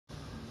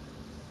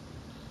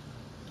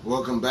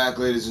Welcome back,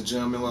 ladies and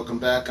gentlemen. Welcome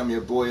back. I'm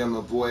your boy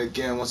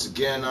again. Once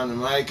again on the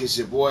mic, it's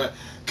your boy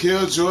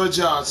Killjoy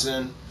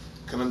Johnson,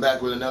 coming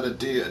back with another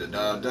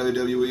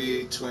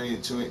WWE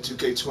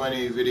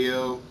 2K20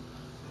 video,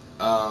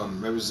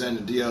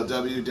 representing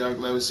DLW, Dark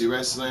Legacy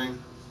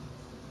Wrestling,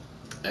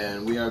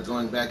 and we are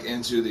going back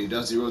into the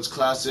Dusty Rhodes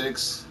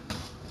Classics.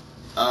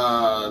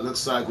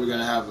 Looks like we're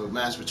gonna have a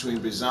match between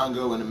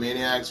Breezango and the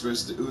Maniacs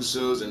versus the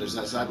Usos and the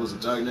Disciples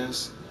of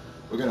Darkness.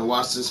 We're gonna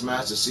watch this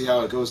match to see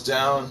how it goes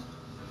down.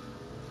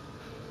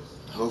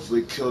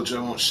 Hopefully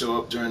Killjoy won't show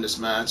up during this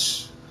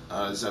match,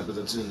 this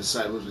episode to the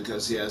Disciples,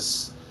 because he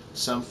has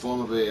some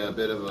form of a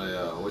bit of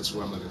a, what's the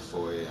word I'm looking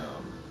for,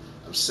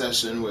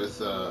 obsession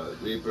with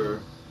Reaper.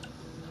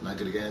 I'm not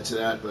going to get into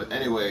that, but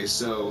anyway,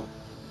 so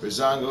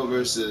Breezango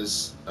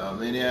versus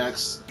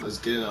Maniacs, let's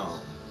get it on.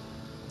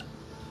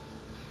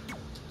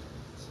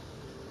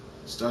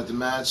 Start the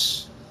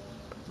match,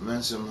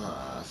 momentum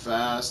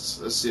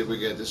fast. Let's see if we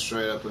get this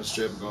straight up and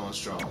straight going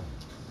strong.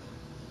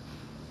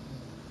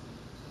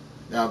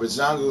 Now,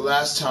 Breezango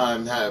last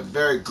time had a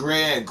very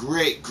great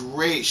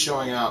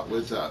showing out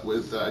with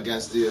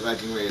against the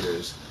Viking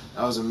Raiders.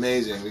 That was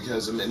amazing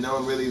because no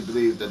one really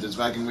believed that this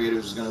Viking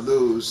Raiders was going to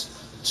lose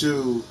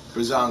to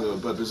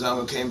Breezango, but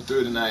Breezango came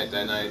through that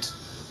night,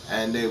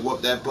 and they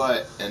whooped that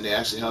butt, and they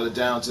actually held it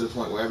down to the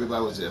point where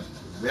everybody was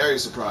very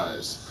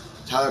surprised.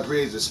 Tyler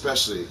Breeze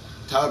especially.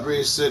 Tyler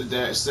Breeze sat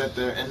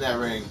there in that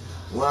ring,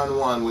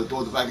 one-on-one with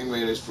both the Viking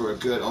Raiders for a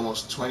good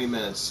almost 20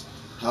 minutes.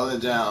 Held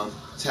it down,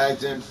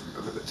 tagged in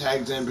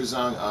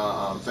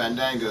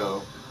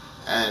Fandango,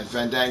 and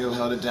Fandango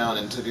held it down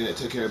and took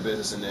care of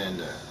business in the end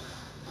there.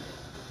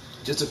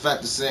 Just the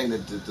fact of saying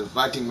that the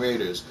Viking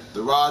Raiders,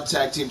 the Raw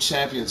Tag Team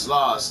Champions,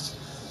 lost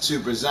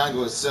to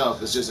Breezango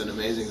itself is just an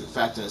amazing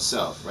fact in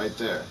itself, right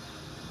there.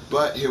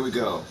 But here we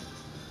go.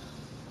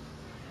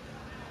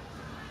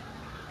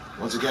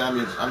 Once again,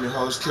 I'm your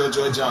host,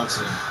 Killjoy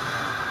Johnson.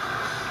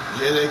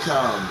 Here they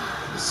come,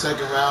 the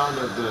second round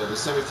of the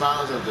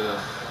semifinals of the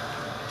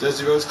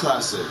Dusty Rhodes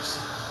Classics.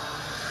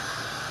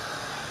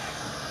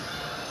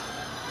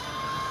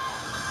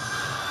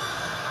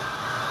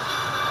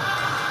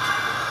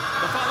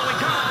 The following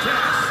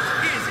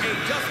contest is a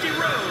Dusty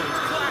Rhodes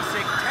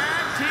Classic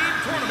Tag Team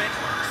Tournament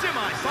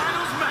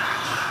semifinals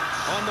match.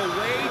 On the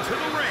way to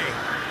the ring,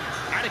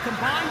 at a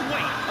combined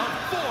weight of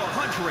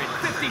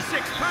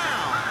 456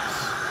 pounds,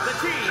 the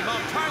team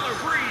of Tyler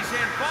Breeze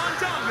and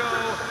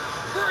Fandango,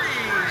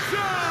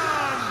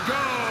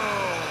 Breezango!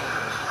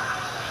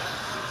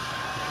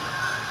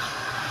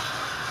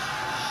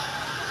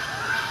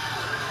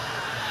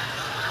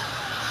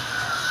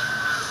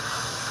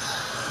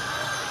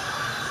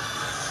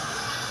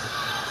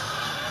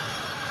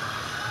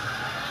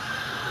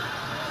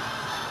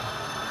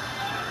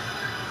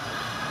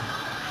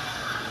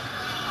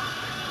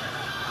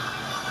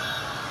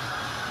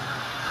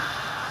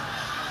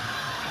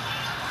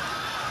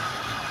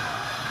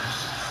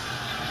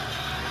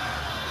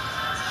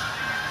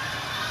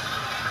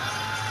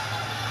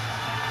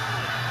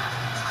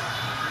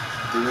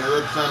 They may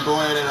look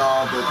flamboyant and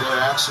all, but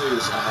they're actually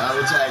a hell of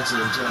a tag team,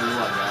 I'm telling you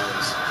what,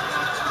 guys.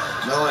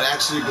 No one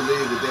actually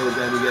believed that they were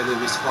going to get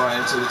this far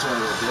into the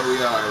tournament. There we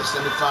are, the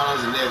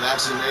semifinals, and they've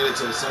actually made it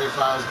to the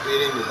semifinals,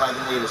 beating the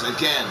Viking Raiders.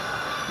 Again,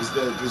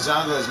 the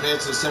Breezango has made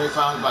it to the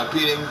semifinals by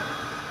beating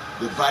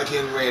the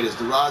Viking Raiders,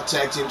 the Raw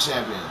Tag Team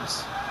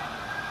Champions.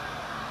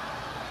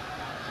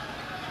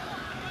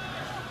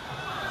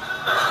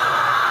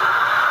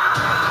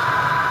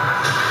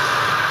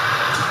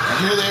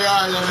 Here they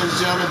are, ladies and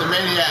gentlemen, the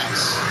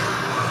Maniacs.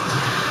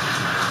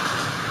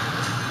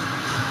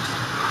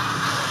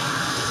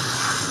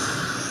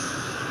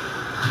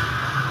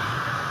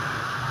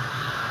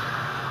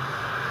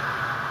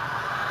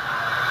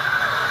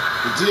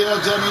 The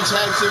DLW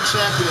Tag Team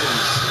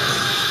Champions.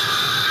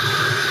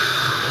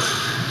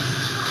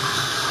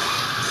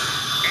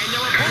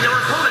 And their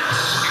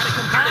opponents,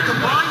 at a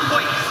combined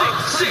weight of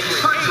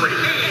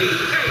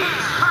 688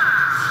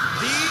 pounds,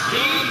 the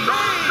Maniacs.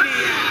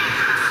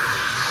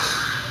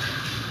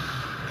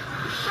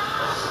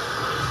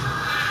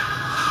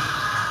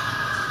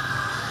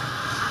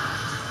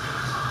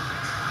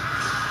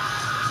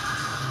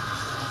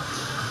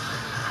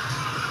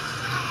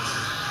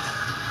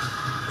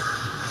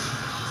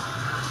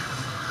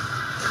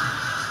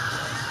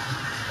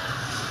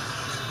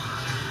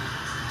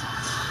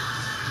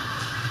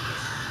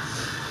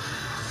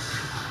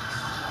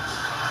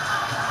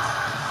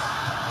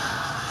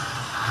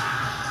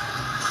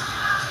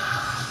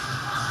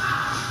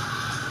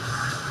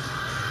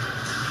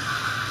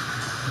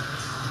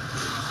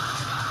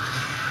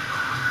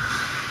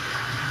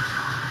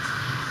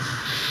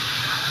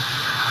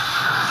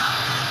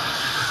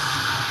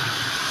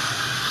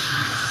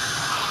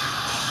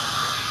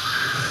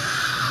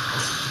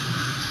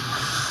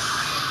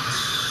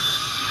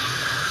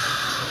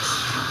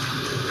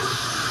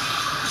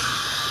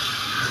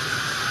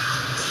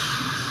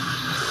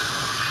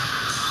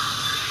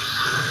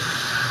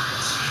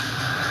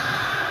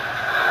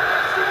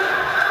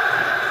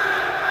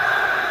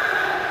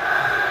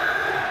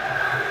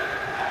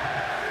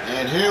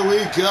 And here we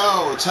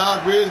go.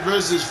 Tyler Breeze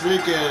versus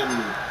freaking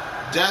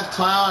Death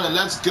Clown, and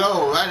let's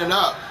go. Line it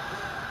up.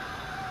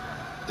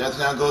 Death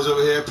Clown goes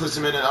over here, puts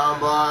him in an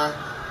armbar.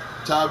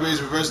 Tyler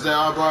Breeze reverses that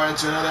armbar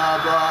into another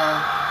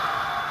armbar.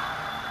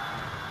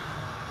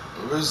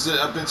 Reverses it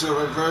up into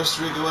a reverse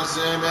freaking what's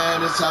the name,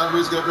 man? Is Tyler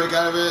Breeze gonna break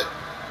out of it?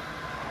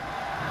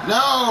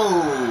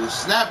 No!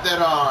 Snap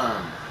that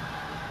arm.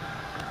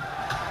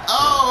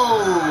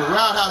 Oh!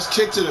 Roundhouse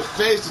kick to the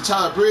face to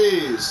Tyler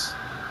Breeze.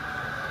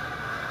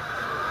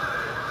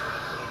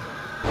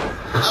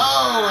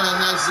 Oh, and a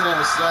nice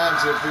slam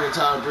to freaking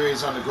Tyler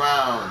Breeze on the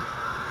ground.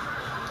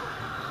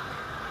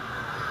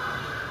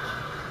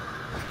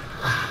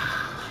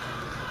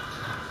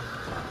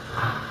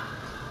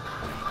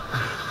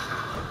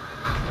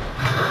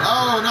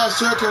 Oh, nice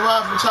circle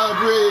run from Tyler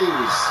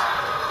Breeze.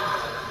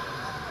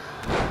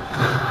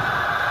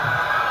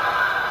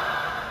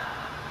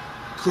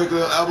 Quick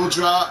little elbow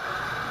drop.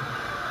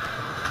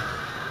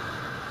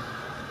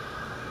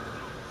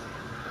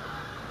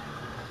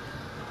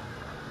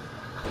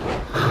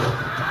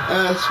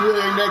 And a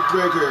swinging neck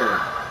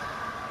breaker.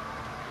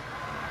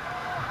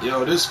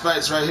 Yo, this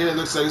fight's right here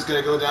looks like it's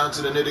gonna go down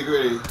to the nitty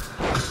gritty.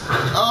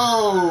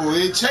 Oh,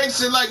 he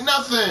takes it like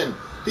nothing.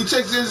 He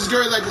takes his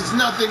girl like it's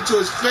nothing to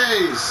his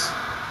face.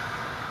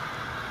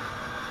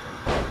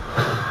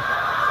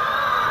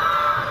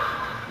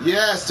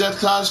 Yes, Death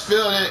Clown's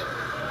feeling it.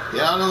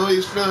 Yeah, I don't know what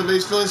he's feeling, but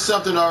he's feeling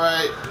something, all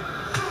right.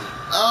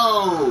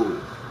 Oh,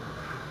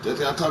 Death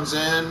Clown comes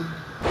in.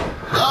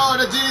 Oh,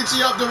 the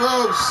DDT off the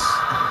ropes.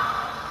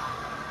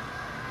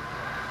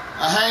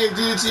 A hanging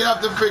DDT off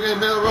the freaking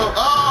middle rope.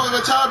 Oh, the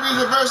Tyler Breeze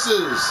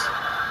reverses.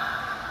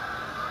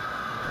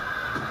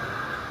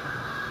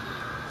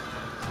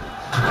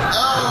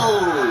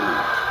 Oh!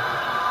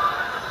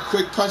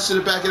 Quick punch to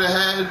the back of the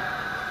head.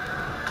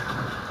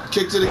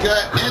 Kick to the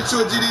gut.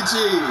 Into a DDT.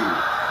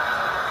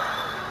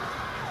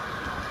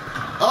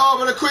 Oh,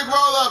 but a quick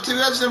roll up to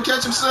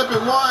catch him slipping.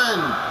 1, 2.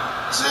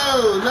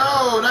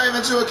 No, not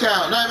even 2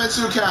 count. Not even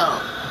 2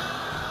 count.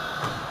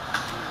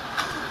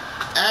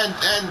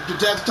 And the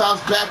Death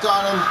Clown's back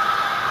on him.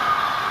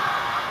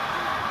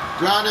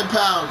 Ground and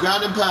pound,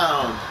 ground and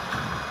pound.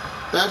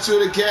 Back to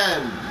it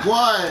again.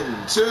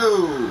 1,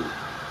 2,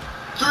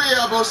 3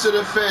 elbows to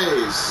the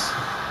face.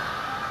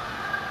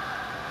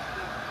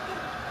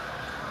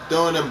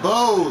 Throwing them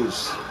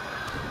bows.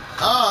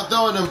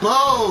 Throwing them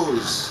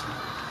bows.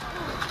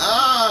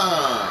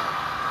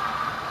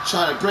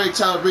 Trying to break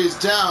Tyler Breeze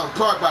down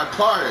part by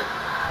part.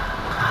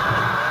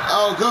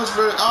 Oh, goes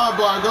for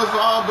armbar,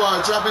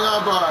 dropping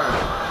armbar.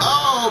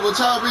 Oh, but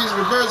Tyler Breeze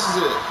reverses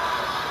it.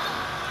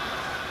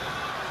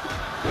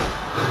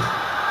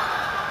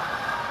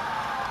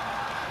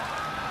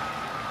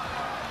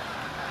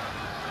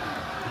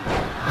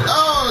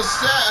 Oh,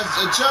 stabs,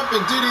 a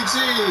jumping DDT.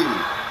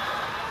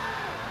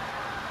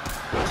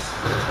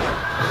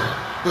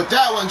 But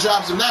that one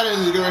drops him. That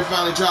enziguri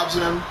finally drops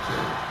him.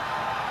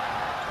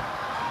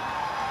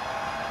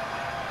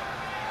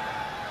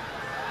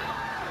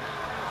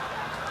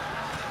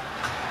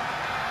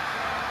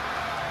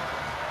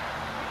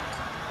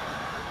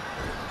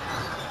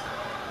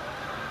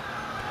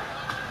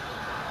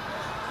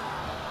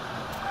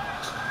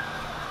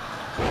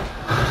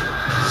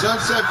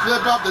 Sunset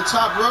flip off the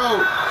top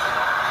rope.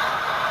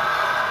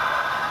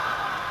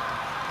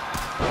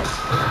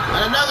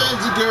 And another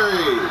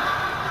enziguri.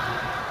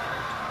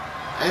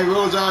 And he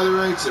rolls out of the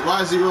ring. Why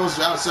does he roll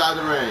outside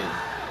the ring?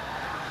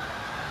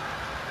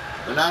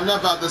 But not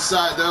enough out the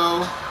side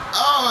though.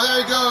 Oh,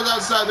 there he goes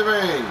outside the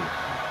ring.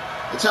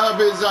 The Tyler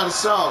Breeze is on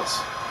assault.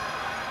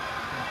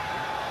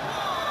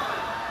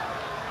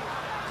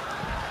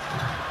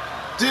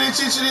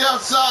 DDT to the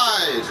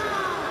outside.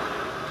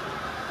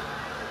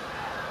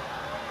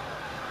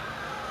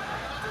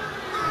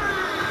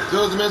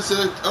 Throws him into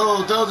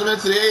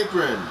the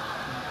apron.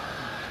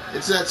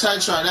 Into that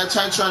Titron. That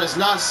Titron is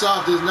not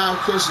soft, it's not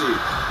cushy.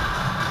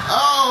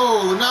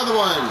 Oh, another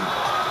one.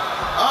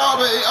 Oh,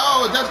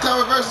 but Death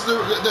Clown reverses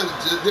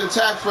the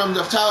attack from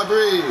the Tyler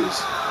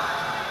Breeze.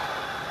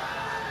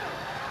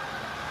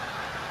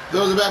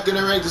 Throws him back in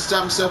the ring to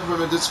stop himself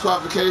from a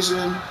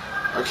disqualification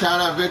or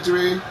count out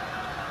victory.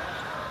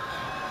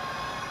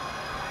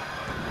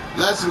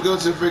 Lets him go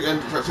to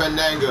freaking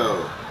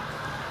Fandango.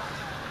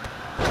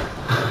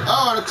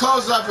 Oh, and a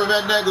clothesline for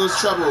Fandango's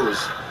troubles.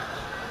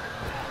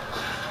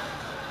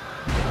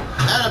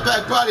 And a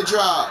back body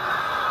drop.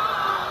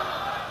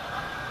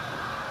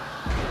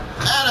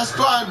 And a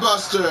spine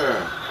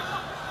buster.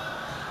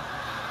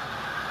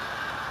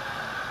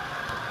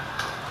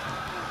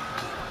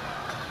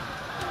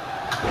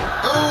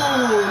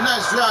 Ooh,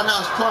 nice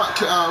roundhouse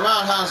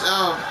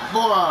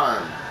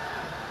forearm.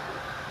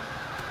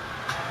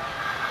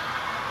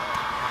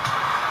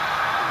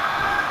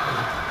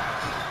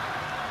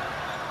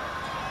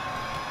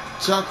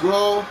 Tuck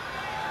roll.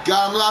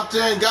 Got him locked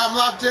in.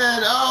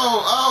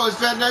 Oh, it's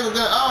Fandango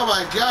good. Oh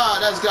my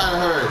God, that's gotta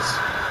hurt.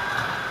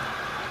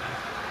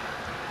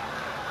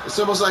 It's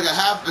almost like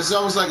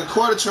a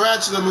quarter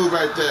tarantula move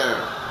right there.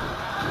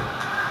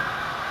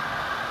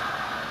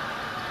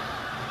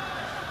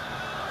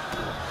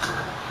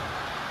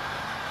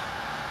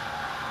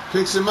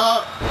 Picks him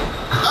up.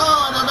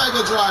 Oh, and a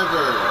mega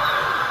driver.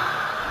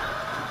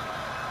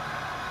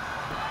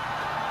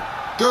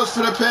 Goes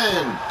for the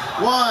pin.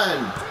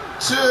 1,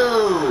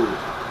 2.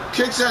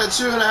 Kicks out at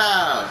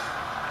 2.5.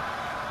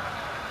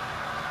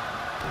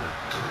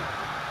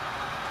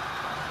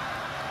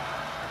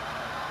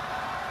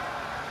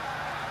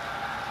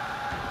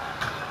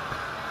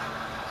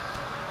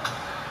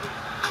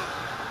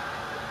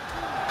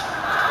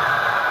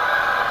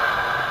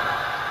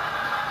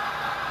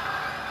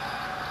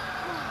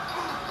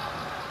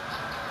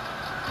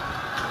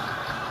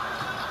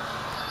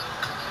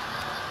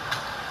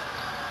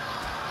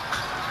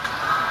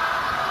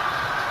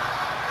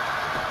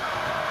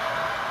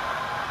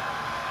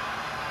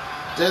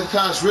 Death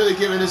Con's really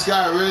giving this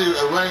guy really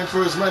a running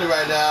for his money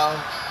right now.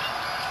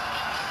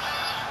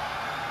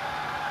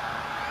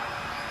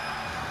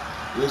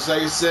 Looks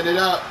like he's setting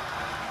it up.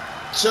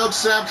 Choke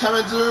slam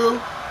coming through.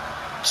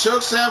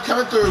 Choke slam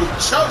coming through.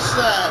 Choke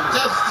slam.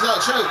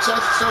 Choke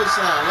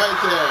slam right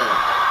there.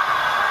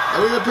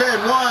 And we repin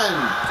 1,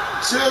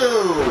 2.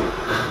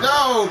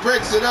 No,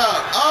 breaks it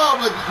up. Oh,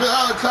 but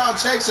the Con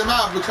takes him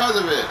out because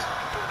of it.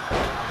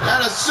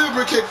 And a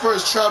super kick for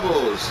his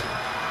troubles.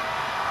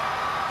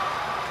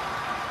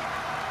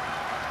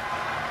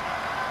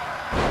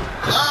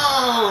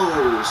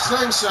 Oh,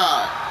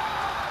 slingshot.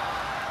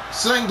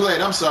 Sling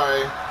blade, I'm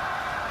sorry.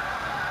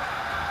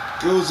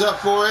 Goes up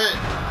for it.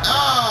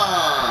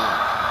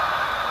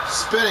 Ah!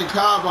 Spinning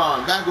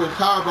powerbomb. Backward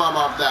powerbomb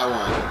off that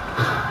one.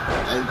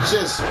 And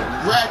just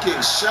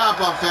wrecking shop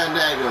on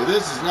Fandango.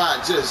 This is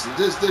not just,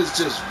 this is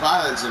just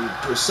violence and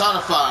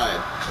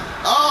personified.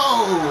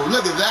 Oh,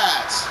 look at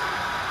that.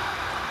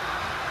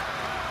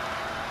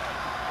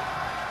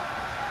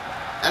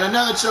 And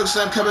another choke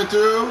slam coming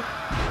through.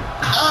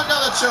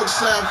 Another choke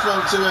slam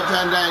from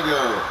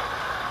Fandango.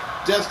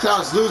 Death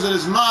Con's losing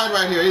his mind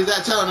right here. He's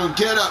not telling him,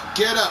 get up,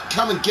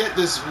 come and get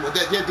this,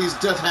 get these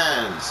death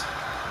hands.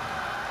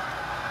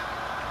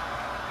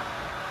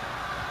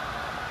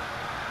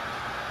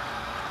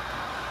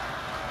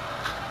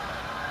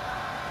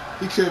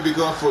 He could be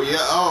going for, yeah,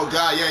 oh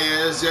God, yeah, he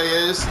is.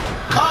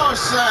 Power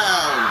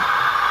slam.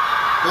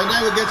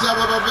 Fandango gets up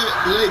a bit,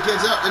 but he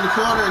gets up in the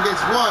corner and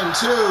gets 1,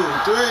 2,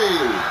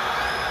 3.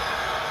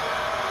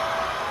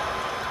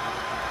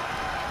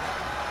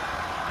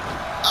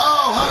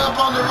 Hung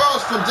up on the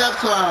ropes from Death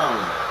Clown.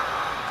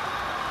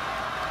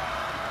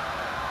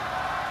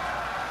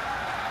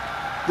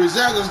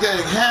 Breezango's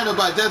getting handled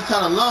by Death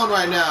Clown alone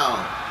right now.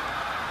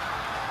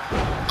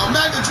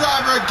 Omega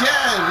driver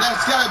again.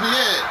 That's gotta be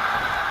it.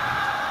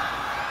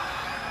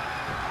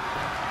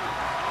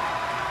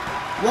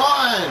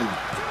 1,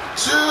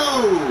 2.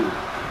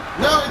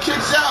 No, he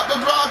kicks out,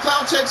 but Brawl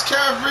Clown takes care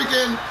of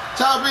freaking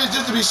Tyler Breeze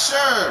just to be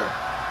sure.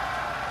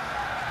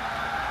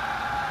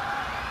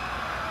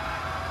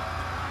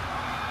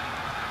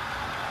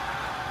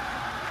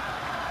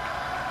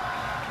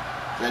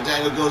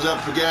 Fandango goes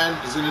up again.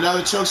 Is it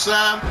another choke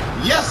slam?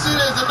 Yes, it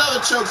is another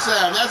choke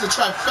slam. That's a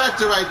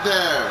trifecta right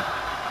there.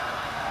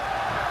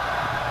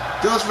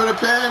 Goes for the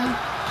pin.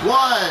 1,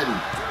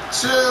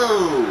 2, 3.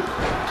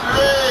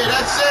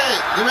 That's it.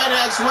 The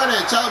Maniacs win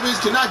it. Tyler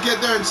Breeze cannot get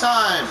there in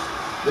time.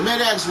 The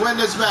Maniacs win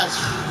this match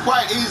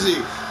quite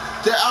easy.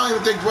 I don't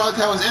even think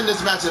Broadcast was in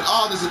this match at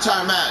all this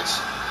entire match.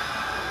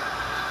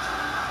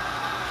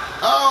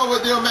 Oh,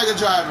 with the Omega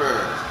driver.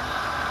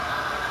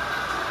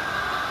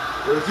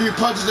 With a few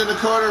punches in the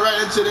corner,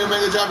 right into the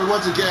Omega driver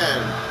once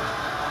again.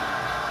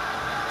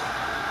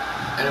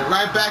 And then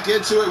right back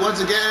into it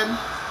once again.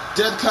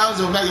 Death Con's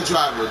Omega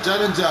driver.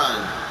 Done and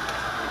done.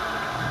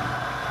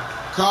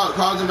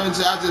 Calls him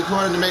into after the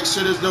corner to make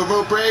sure there's no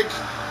rope break.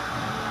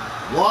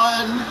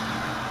 1,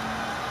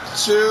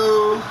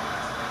 2.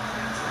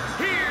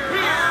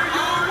 Here are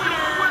your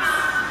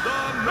winners, the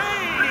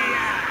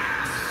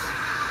Maniacs.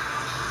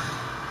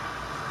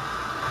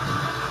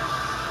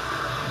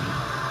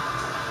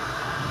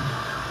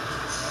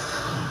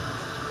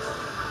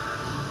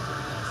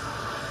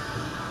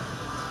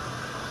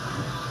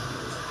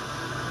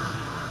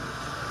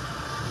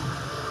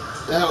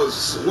 That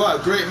was, what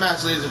a great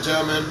match, ladies and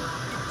gentlemen.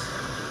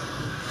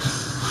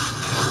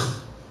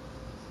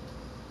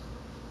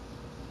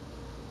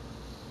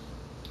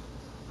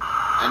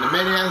 And the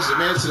Maniacs have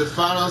made it to the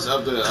finals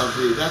of the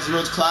Dusty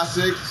Rhodes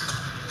Classic.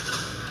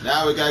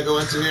 Now we gotta go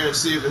into here and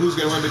see who's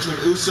gonna win between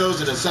Usos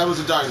and the Disciples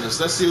of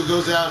Darkness. Let's see who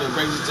goes down and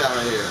brings it down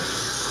right here.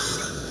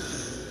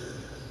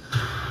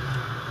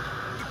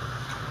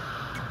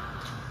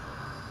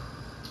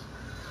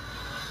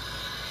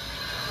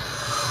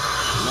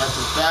 Match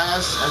is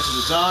fast, entrance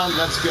is on,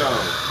 let's go.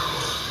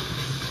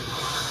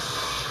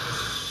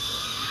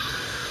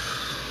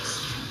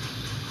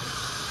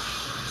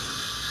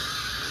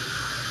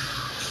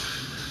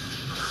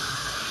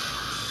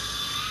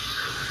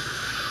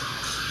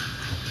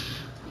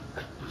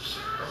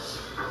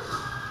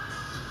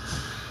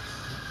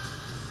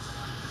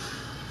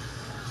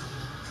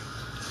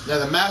 Now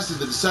the match that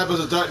the Disciples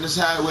of Darkness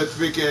had with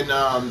freaking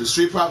the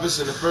Street Profits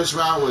in the first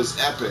round was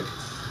epic.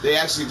 they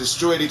actually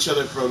destroyed each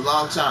other for a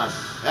long time.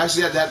 They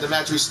actually had to have the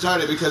match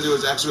restarted because it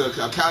was actually a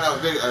count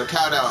out.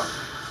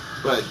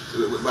 But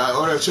by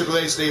order of Triple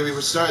H, they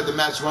restarted the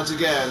match once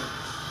again.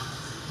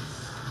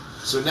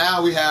 So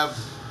now we have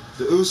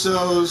the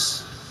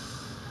Usos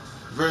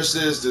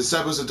versus the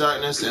Disciples of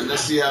Darkness, and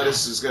let's see how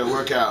this is going to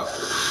work out.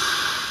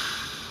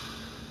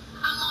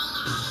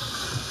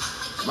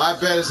 My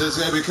bet is that it's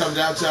going to be come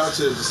down to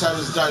the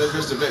Disciples of Darkness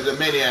versus the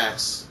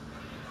Maniacs.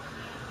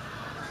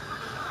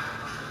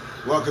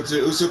 Welcome to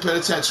the Uso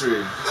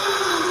Penitentiary. The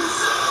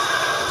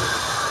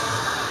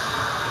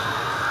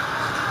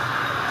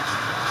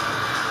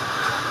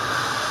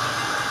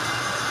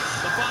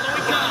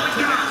following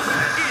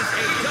contest is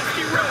a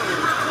Dusty Rhodes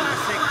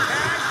Classic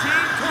Tag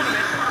Team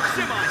Tournament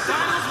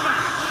semifinals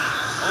match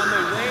on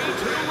the way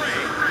to the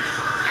ring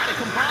at a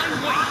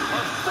combined weight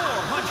of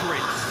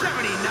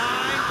 479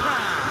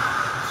 pounds.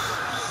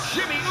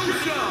 Jimmy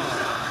Uso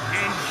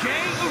and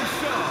Jay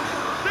Uso,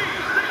 the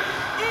Usos.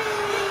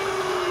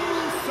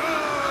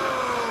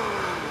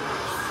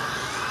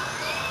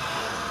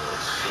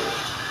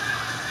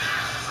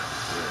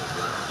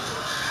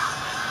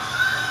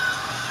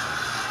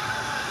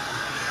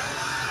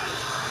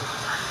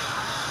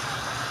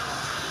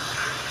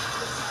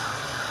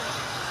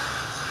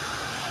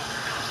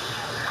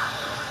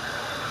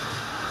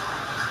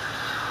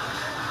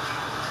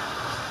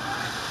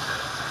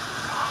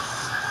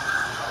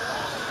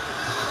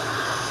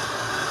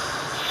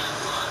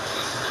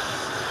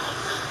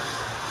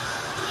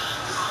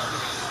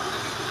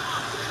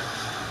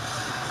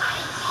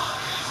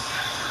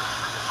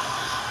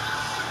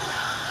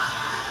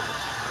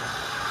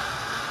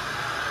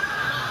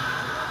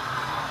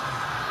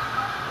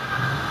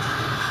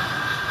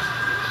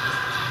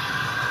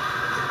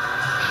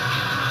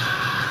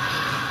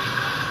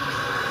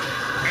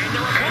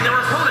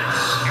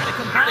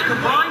 At a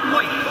combined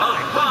weight of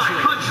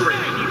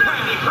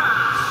 590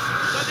 pounds,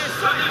 the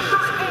Disciples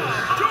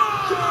of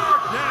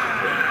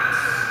Darkness.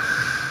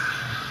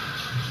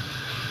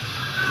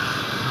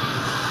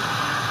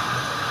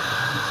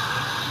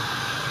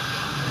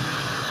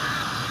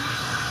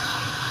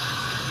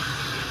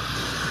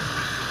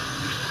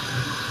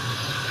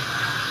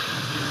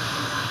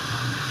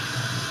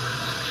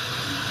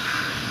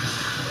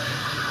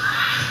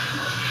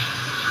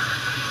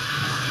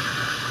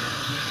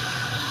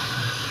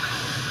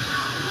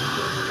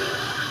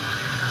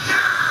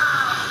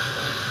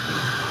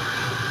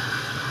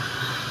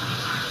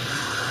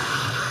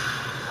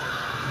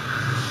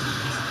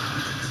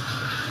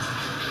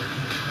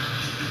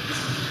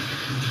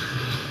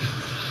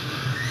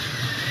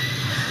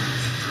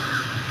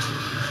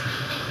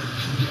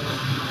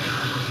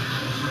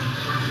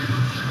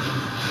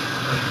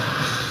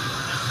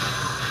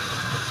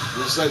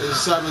 Looks like the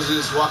Disciples are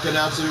just walking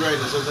out to the ring.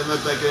 It doesn't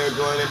look like they're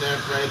going in there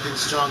for anything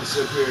strong and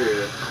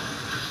superior.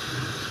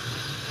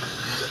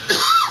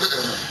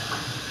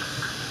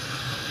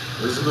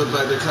 Doesn't look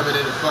like they're coming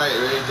in to fight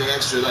or anything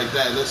extra like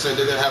that. It looks like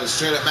they're going to have a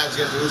straight up match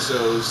against the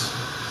Usos.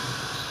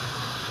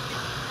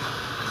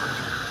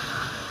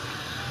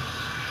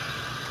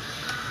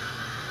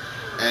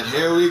 And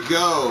here we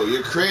go.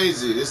 You're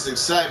crazy. This is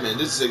excitement.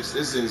 This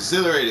is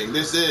exhilarating.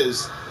 This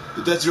is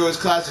the Dusty Rhodes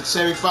Classic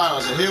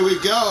semifinals. And here we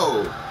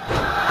go.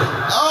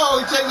 Oh,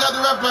 he takes out the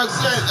ref by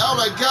accident. Oh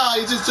my God,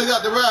 he just took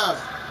out the ref.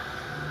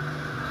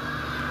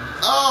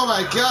 Oh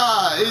my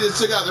God, he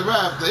just took out the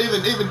ref.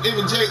 Even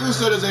Jay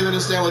Uso doesn't even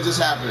understand what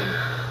just happened.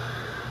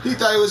 He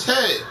thought he was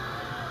hit.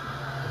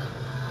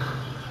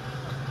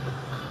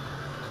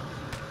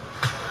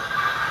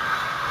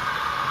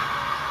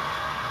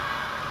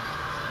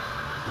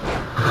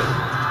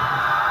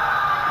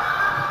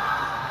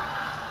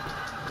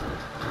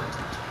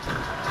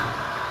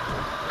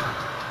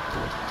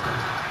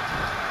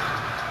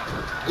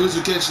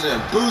 Uso catching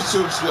him. Boots to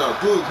himself.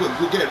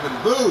 Get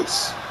him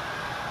boots.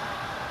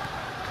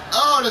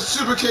 Oh, and a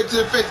super kick to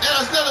the face.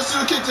 And it's another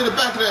super kick to the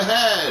back of the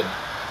head.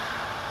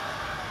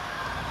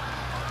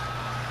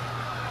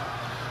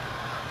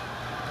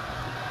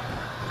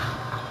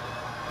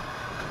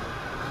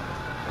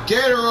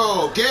 Gator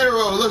roll.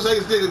 Looks like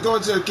it's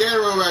going to a gator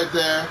roll right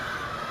there.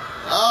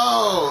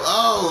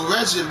 Oh,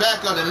 wrenching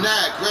back on the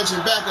neck.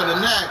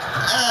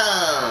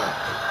 Ah.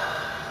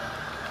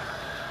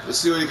 Let's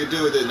see what he can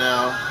do with it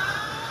now.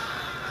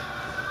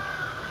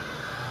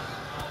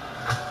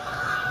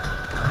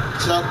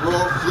 Tuck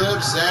roll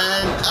flips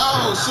and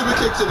super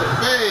kick to the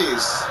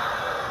face.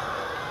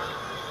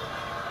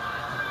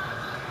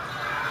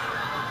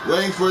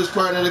 Waiting for his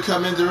partner to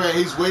come into the ring.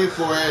 He's waiting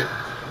for it.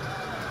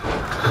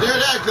 There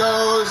that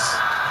goes.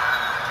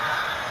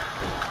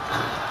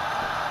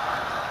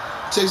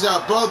 Takes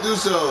out both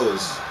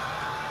Usos.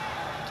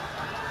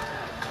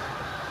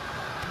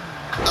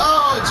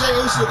 Oh, Jay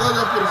Uso goes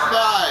up for the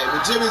 5,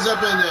 but Jimmy's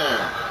up in there.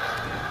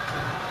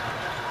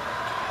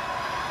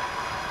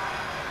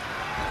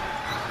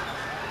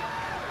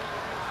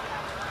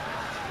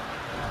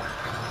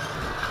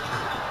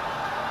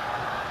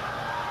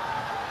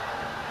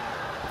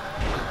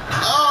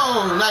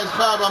 Oh, nice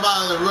powerbomb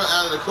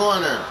out of the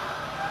corner.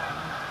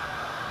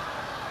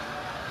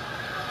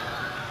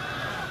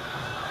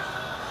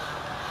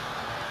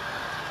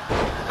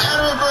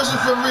 a reversal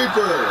from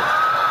Reaper.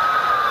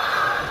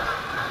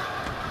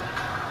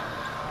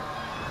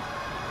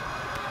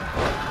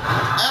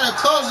 And a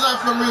clothesline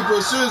from Reaper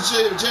as soon as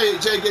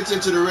Jay gets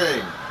into the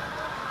ring.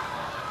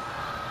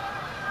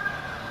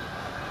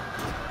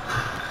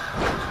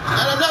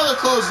 And another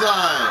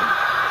clothesline.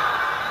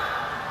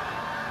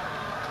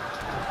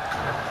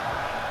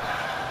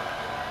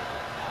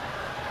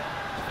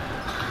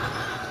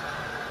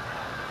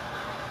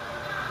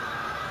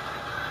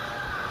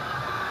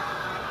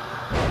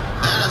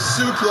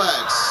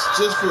 Suplex,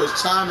 just for his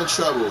time and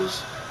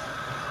troubles.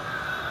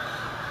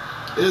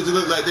 It doesn't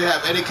look like they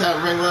have any kind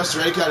of ring rust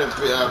or any kind of,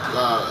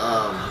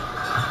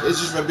 it's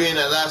just from being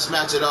that last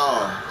match at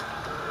all.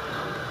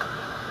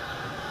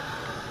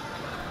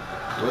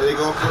 What are they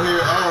going for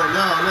here? Oh,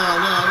 no.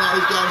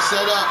 He's got him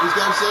set up. So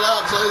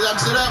he's got him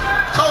set up.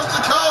 Coast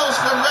to coast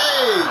from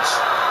Rage.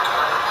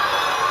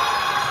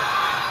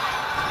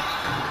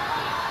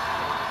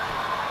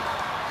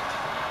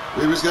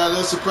 Reaper's got a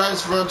little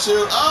surprise for him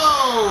too.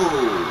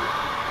 Oh!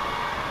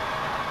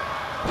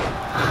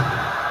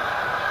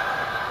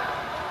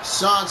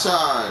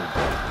 Santon.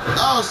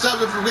 Oh,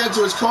 stopped him from getting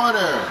to his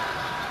corner.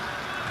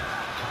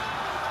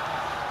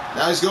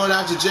 Now he's going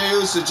after Jey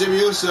Uso, Jimmy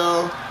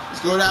Uso. He's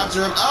going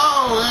after him.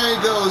 Oh, there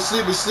he goes.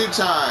 Sleep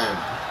time.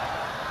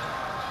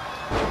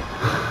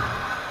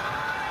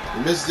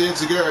 He missed the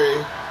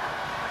Enziguri.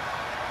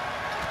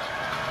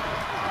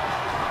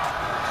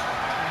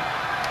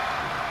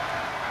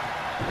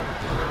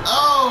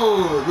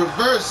 Oh,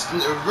 reverse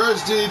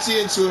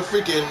DDT into a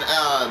freaking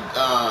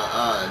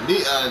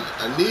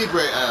knee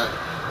break.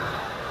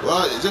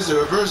 Well, just a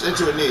reverse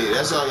into a knee.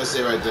 That's all I'm gonna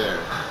say right there.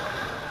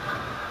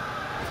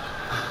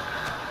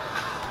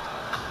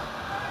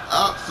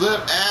 Up,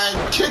 flip,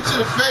 and kick to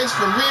the face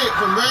from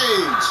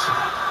Rage.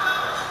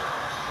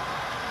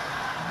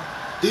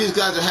 These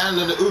guys are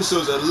handling the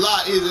Usos a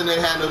lot easier than they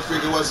handle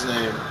freaking what's his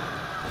name.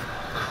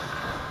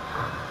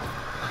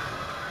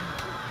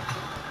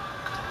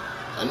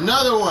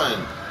 Another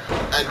one.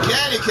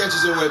 Again, he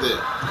catches him with it.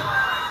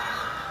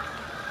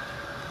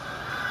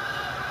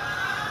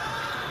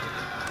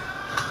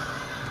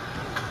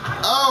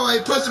 Oh, he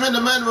puts him in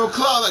the mandible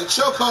claw, like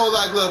chokehold,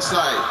 like looks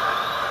like.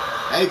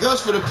 And he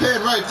goes for the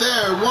pin right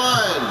there. 1,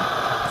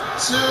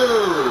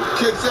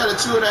 2. Kicks out at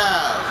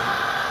 2.5.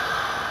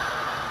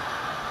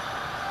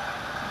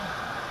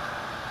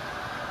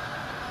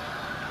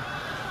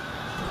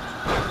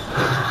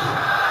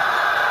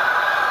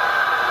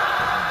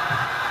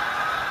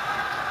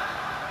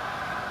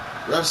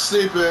 Ref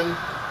sleeping.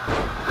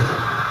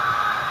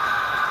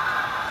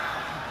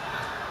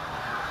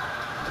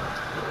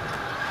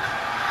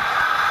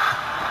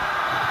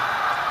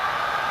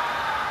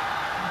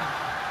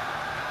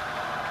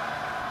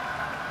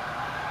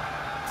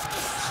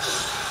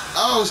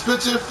 Oh,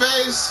 spit to the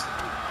face.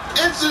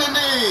 Into the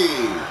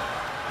knee.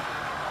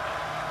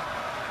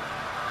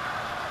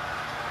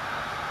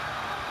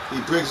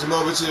 He brings him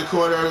over to the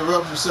corner of the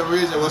rope for some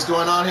reason. What's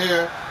going on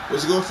here?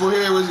 What's he going for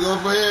here? What's he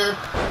going for here?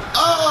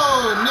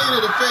 Oh, knee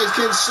to the face,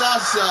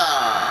 Kinshasa.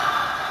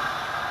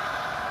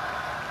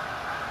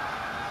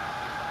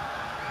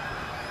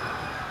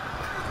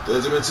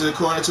 Throws him into the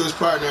corner to his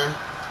partner.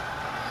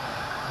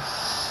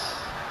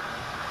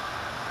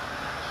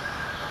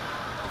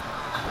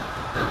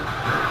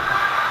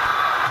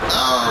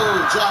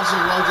 Oh, drops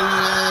him, rolls him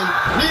in.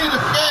 Knee to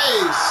the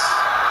face.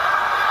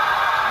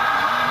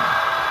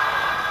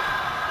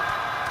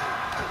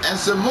 And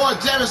some more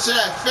damage to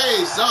that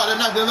face. Oh, they're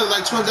not going to look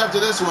like twins after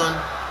this one.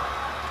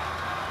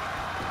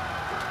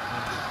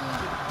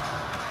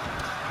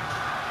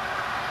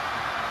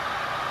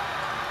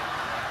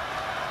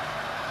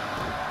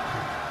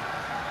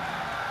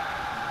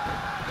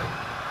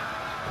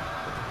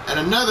 And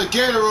another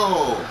gator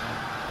roll.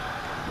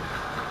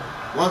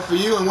 One for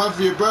you and one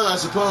for your brother, I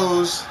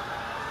suppose.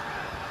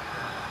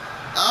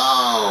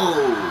 Oh!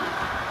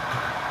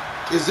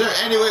 Is there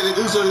any way that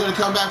Usos are going to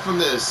come back from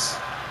this?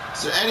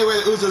 Is there any way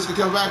the Usos can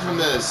come back from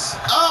this?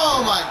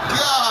 Oh my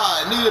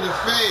God! Knee to the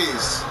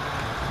face.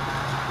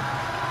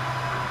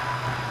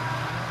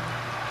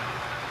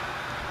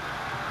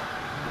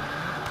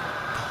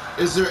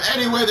 Is there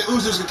any way the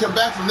Usos can come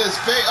back from this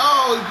face?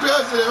 Oh, he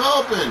busted him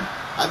open.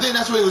 I think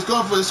that's what he was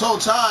going for this whole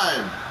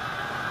time.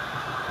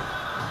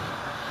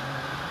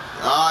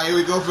 Ah, here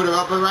we go for the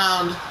up and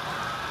around.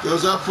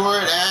 Goes up for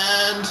it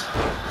and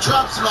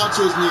drops him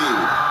onto his knee.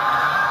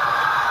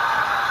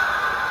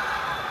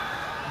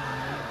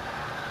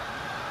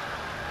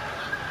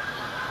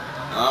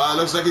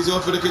 Looks like he's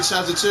going for the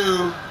Kinshasa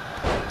too.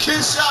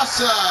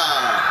 Kinshasa!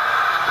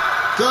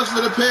 Goes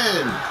for the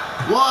pin.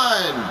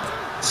 1,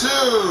 2.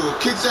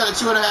 Kicks out at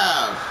 2.5.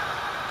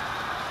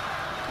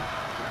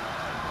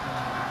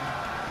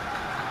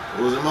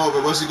 Pulls him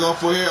over. What's he going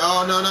for here?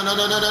 Oh, no.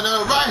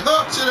 Right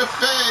hook to the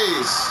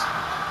face.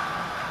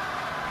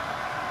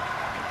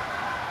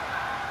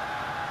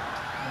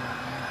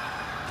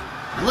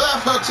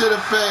 Left hook to the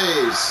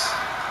face.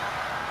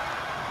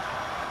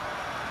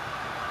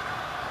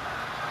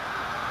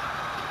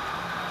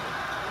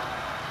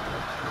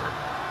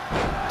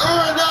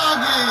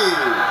 Uranagi.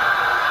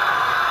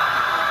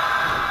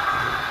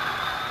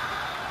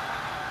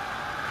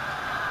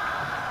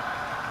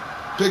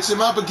 Picks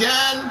him up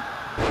again.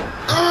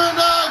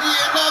 Uranagi,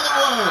 another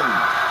one.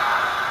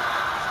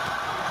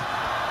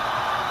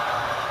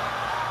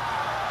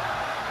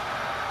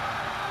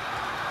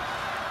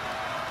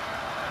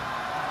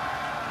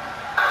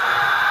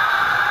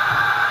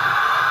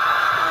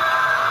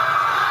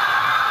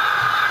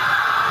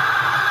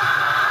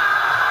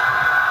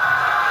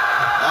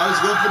 He's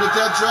going for the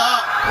death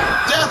drop.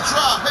 Death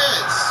drop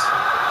hits.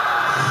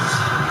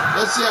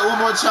 Let's see it one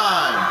more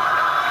time.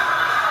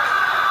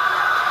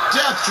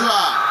 Death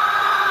drop.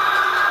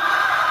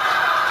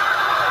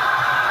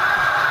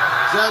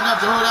 Is that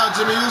enough to hold out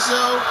Jimmy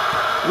Uso?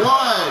 1,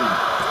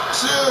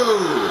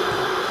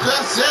 2.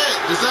 That's it.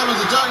 Disciples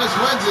of Darkness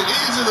wins it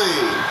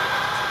easily.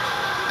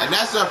 And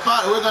that's our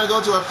final. We're going to go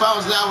to our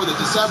finals now with the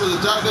Disciples of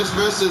Darkness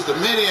versus the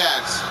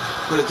Maniacs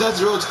for the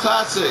Dusty Rhodes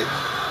Classic.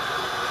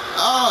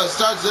 Oh, it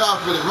starts it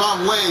off with the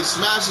wrong way,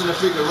 smashing the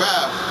freaking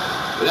ref.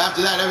 But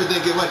after that,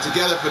 everything went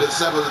together for the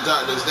Disciples of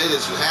Darkness. They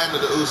just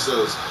handled the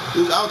Usos.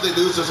 I don't think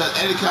the Usos had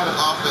any kind of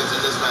offense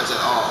in this match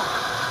at all.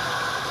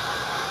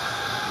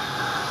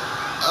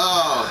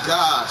 Oh,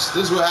 gosh.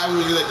 This is what happens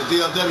when you let the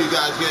DLW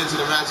guys get into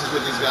the matches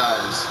with these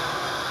guys.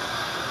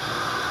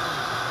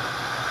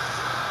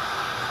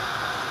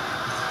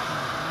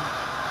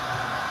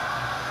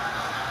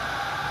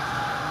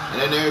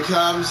 And then there it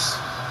comes.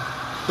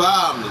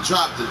 Bomb, the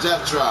drop, the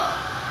death drop.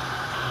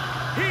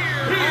 Here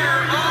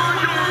are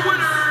your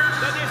winners,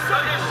 the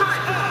Disciples of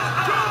Darkness.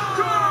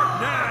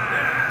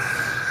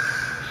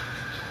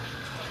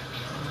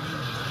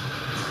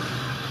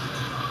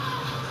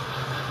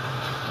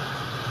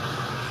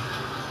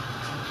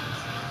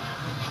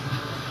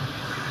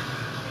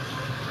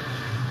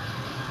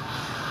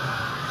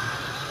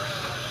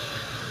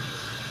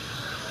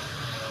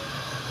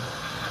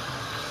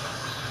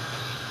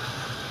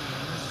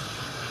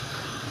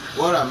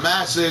 What a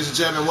match, ladies and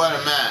gentlemen, what a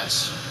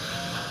match.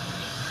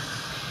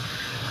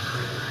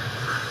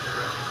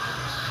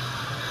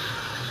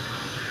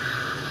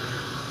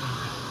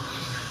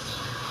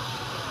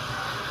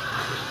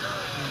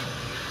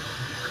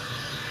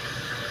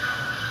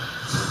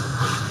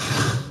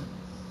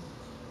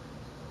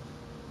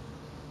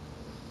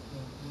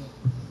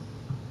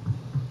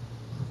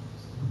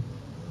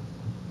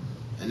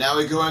 And now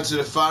we go into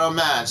the final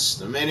match,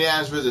 the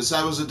Maniacs versus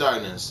Disciples of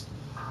Darkness.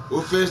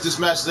 We'll finish this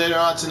match later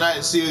on tonight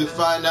and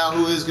find out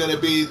who is going to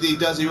be the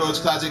Dusty Rhodes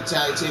Classic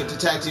Tag Team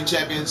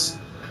Champions.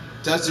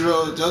 Dusty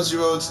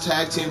Rhodes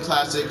Tag Team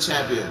Classic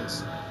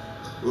Champions.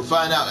 We'll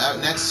find out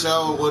next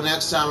show,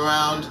 next time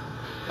around.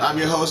 I'm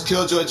your host,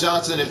 Killjoy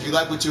Johnson. If you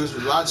like what you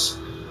watch,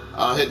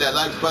 hit that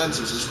like button,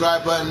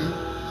 subscribe button,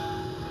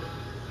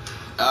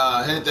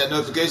 hit that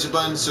notification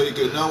button so you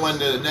can know when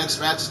the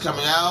next match is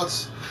coming out.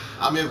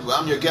 I'm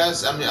your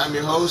guest. I'm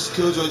your host,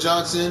 Killjoy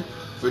Johnson,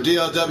 for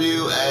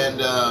DLW, and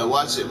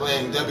watch it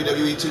playing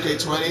WWE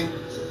 2K20.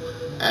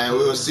 And we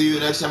will see you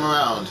next time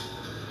around.